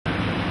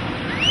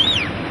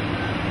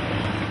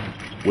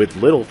With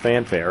little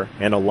fanfare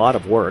and a lot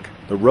of work,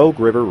 the Rogue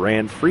River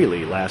ran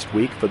freely last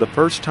week for the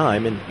first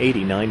time in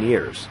 89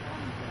 years.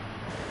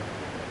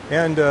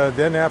 And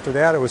then after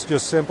that, it was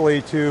just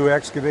simply to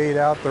excavate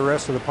out the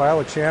rest of the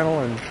pilot channel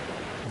and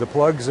the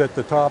plugs at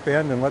the top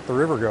end and let the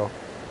river go.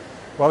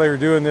 While they were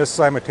doing this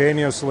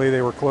simultaneously,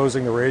 they were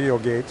closing the radial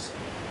gates.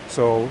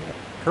 So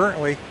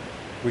currently,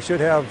 we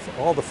should have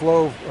all the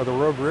flow of the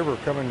Rogue River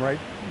coming right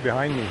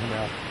behind me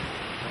now.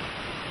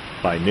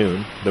 By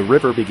noon, the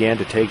river began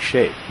to take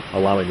shape,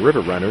 allowing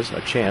river runners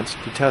a chance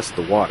to test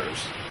the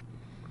waters.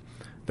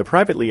 The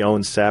privately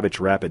owned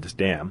Savage Rapids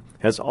Dam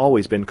has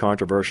always been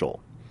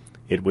controversial.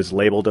 It was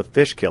labeled a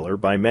fish killer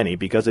by many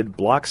because it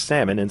blocks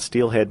salmon and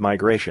steelhead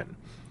migration.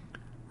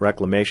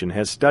 Reclamation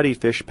has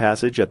studied fish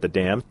passage at the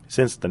dam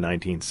since the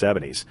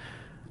 1970s.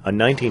 A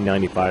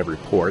 1995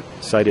 report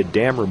cited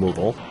dam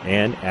removal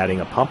and adding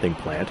a pumping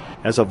plant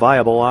as a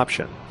viable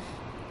option.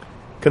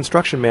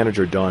 Construction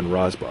manager Don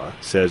Rosbaugh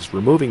says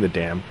removing the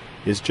dam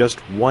is just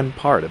one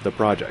part of the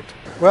project.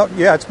 Well,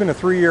 yeah, it's been a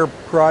 3-year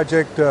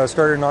project,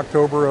 started in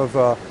October of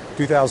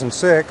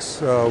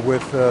 2006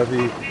 with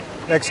the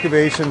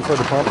excavation for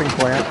the pumping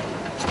plant.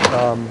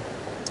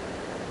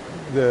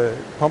 The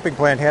pumping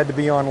plant had to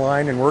be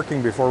online and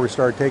working before we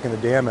started taking the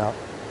dam out.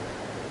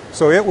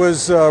 So it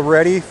was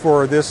ready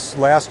for this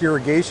last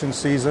irrigation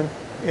season,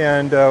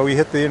 and we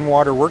hit the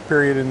in-water work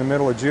period in the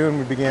middle of June.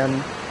 We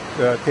began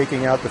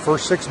taking out the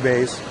first 6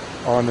 bays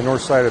on the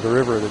north side of the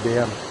river of the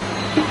dam.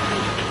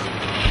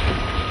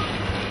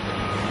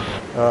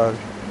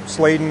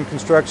 Sladen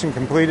construction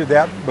completed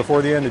that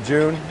before the end of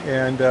June,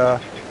 and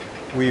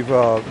we've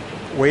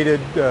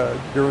waited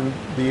during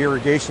the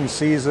irrigation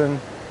season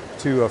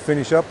to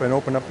finish up and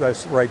open up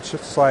the right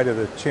side of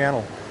the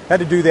channel. Had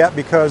to do that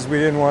because we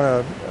didn't want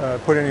to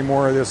put any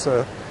more of this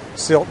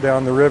silt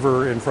down the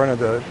river in front of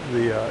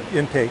the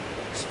intakes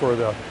for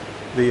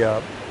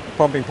the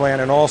pumping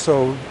plant, and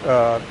also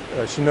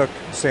Chinook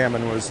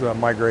salmon was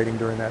migrating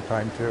during that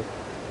time too.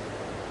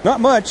 Not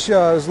much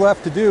is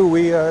left to do.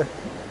 We have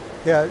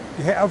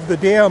the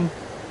dam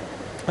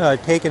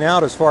taken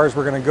out as far as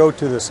we're going to go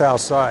to the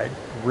south side.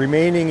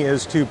 Remaining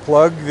is to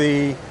plug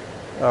the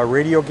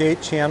radial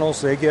gate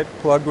channels. They get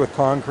plugged with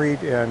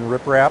concrete and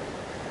riprap,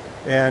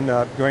 and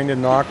going to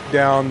knock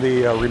down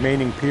the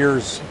remaining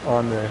piers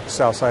on the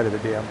south side of the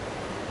dam.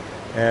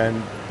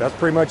 And that's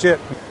pretty much it.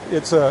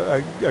 It's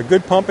a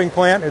good pumping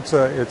plant. It's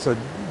a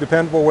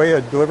dependable way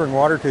of delivering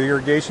water to the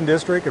irrigation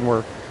district, and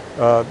we're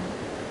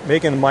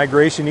making the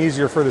migration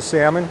easier for the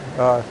salmon.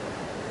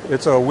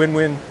 It's a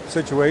win-win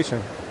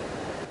situation.